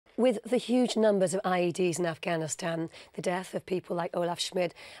With the huge numbers of IEDs in Afghanistan, the death of people like Olaf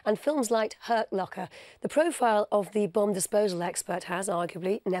Schmid and films like Hurt Locker, the profile of the bomb disposal expert has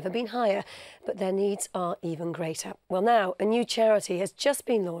arguably never been higher, but their needs are even greater. Well, now a new charity has just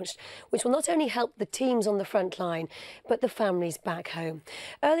been launched, which will not only help the teams on the front line, but the families back home.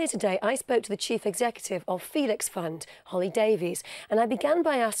 Earlier today, I spoke to the chief executive of Felix Fund, Holly Davies, and I began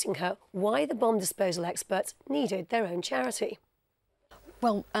by asking her why the bomb disposal experts needed their own charity.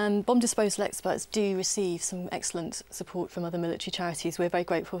 Well, bomb disposal experts do receive some excellent support from other military charities. We're very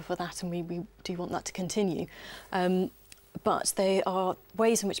grateful for that, and we do want that to continue. But there are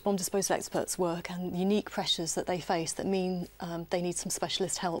ways in which bomb disposal experts work and unique pressures that they face that mean they need some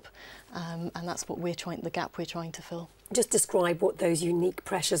specialist help, and that's what the gap we're trying to fill. Just describe what those unique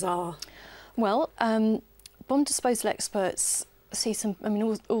pressures are. Well, bomb disposal experts see some,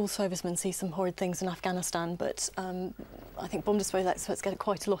 all servicemen see some horrid things in Afghanistan, but I think bomb disposal experts get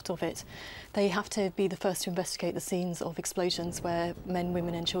quite a lot of it. They have to be the first to investigate the scenes of explosions where men,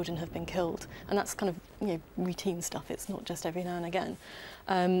 women and children have been killed, and that's kind of routine stuff. It's not just every now and again.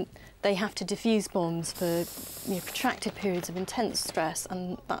 They have to defuse bombs for protracted periods of intense stress,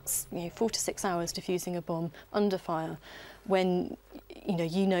 and that's 4 to 6 hours defusing a bomb under fire when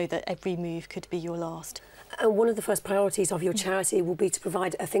you know that every move could be your last. And one of the first priorities of your charity will be to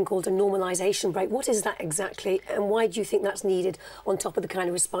provide a thing called a normalisation break. What is that exactly, and why do you think that's needed on top of the kind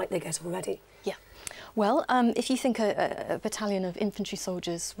of respite they get already? Yeah. Well, if you think a battalion of infantry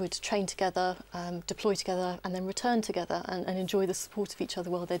soldiers would train together, deploy together and then return together and enjoy the support of each other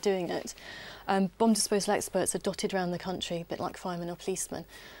while they're doing it, bomb disposal experts are dotted around the country, a bit like firemen or policemen,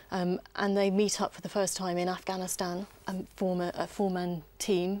 and they meet up for the first time in Afghanistan and form a four-man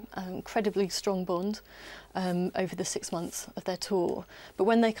team, incredibly strong bond over the 6 months of their tour. But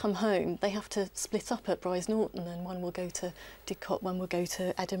when they come home, they have to split up at Brize Norton, and one will go to Didcot, one will go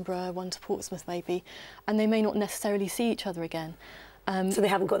to Edinburgh, one to Portsmouth maybe, and they may not necessarily see each other again. So they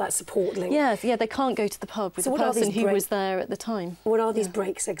haven't got that support link? Yeah, they can't go to the pub with the person who was there at the time. What are these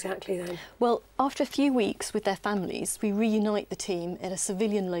breaks exactly then? Well, after a few weeks with their families, we reunite the team in a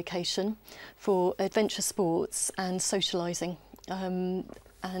civilian location for adventure sports and socialising.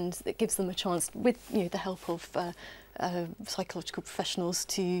 And it gives them a chance, with the help of psychological professionals,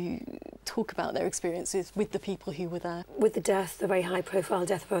 to talk about their experiences with the people who were there. With the death, the very high-profile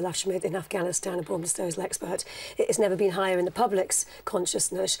death of Olaf Schmid in Afghanistan, a bomb disposal expert, it's never been higher in the public's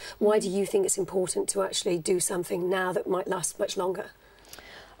consciousness. Why do you think it's important to actually do something now that might last much longer?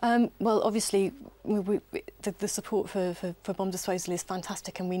 Well, obviously, the support for bomb disposal is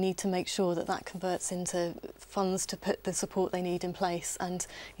fantastic, and we need to make sure that that converts into funds to put the support they need in place. And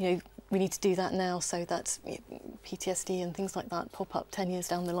we need to do that now, so that PTSD and things like that pop up 10 years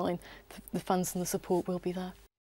down the line, the funds and the support will be there.